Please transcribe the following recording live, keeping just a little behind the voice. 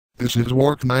This is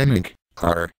work mining.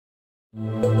 R.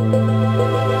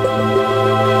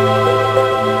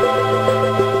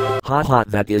 Haha,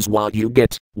 that is what you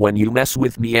get when you mess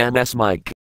with me, MS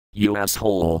Mike. You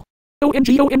asshole.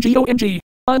 OMG, OMG, OMG.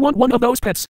 I want one of those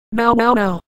pets. Now, now,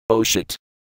 now. Oh shit.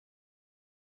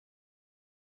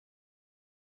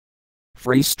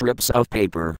 Free strips of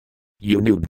paper. You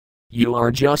noob. You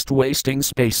are just wasting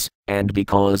space, and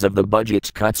because of the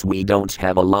budget cuts we don't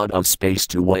have a lot of space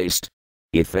to waste.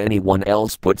 If anyone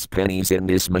else puts pennies in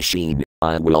this machine,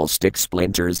 I will stick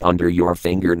splinters under your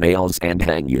fingernails and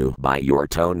hang you by your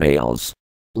toenails.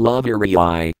 Love your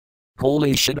eye.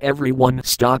 Holy shit, everyone,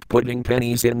 stop putting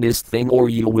pennies in this thing or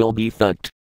you will be fucked.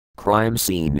 Crime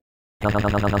scene.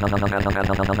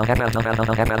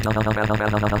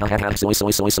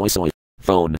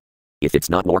 Phone. If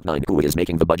it's not Mork9 who is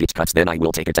making the budget cuts, then I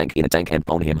will take a tank in a tank and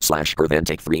bone him / her, then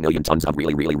take 3 million tons of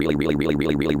really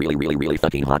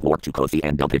fucking hot work to Kofi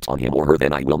and dump it on him or her,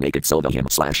 then I will make it so the him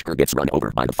 / her gets run over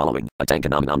by the following: a tank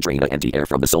drain anti-air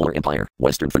from the Solar Empire,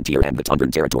 Western Frontier and the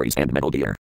Tundran Territories and Metal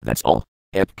Gear. That's all.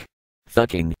 Epic.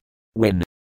 Fucking. Win.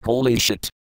 Holy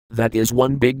shit. That is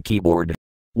one big keyboard.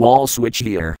 Wall switch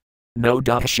here. No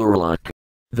duh, Sherlock.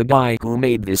 The guy who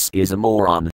made this is a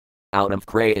moron. Out of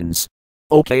crayons.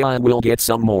 Okay, I will get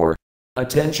some more.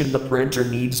 Attention, the printer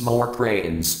needs more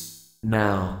crayons.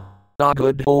 Now. Ah,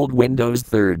 good old Windows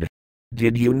 3rd.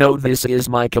 Did you know this is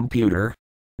my computer?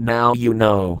 Now you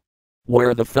know.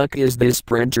 Where the fuck is this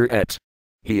printer at?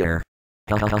 Here.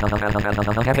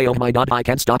 Oh my god, I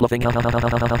can't stop laughing.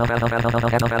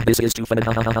 This is too funny.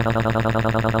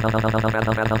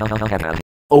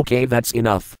 Okay, that's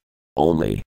enough.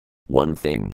 Only one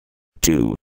thing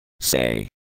to say.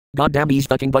 Goddamn these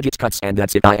fucking budget cuts, and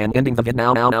that's it. I am ending the vid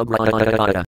now.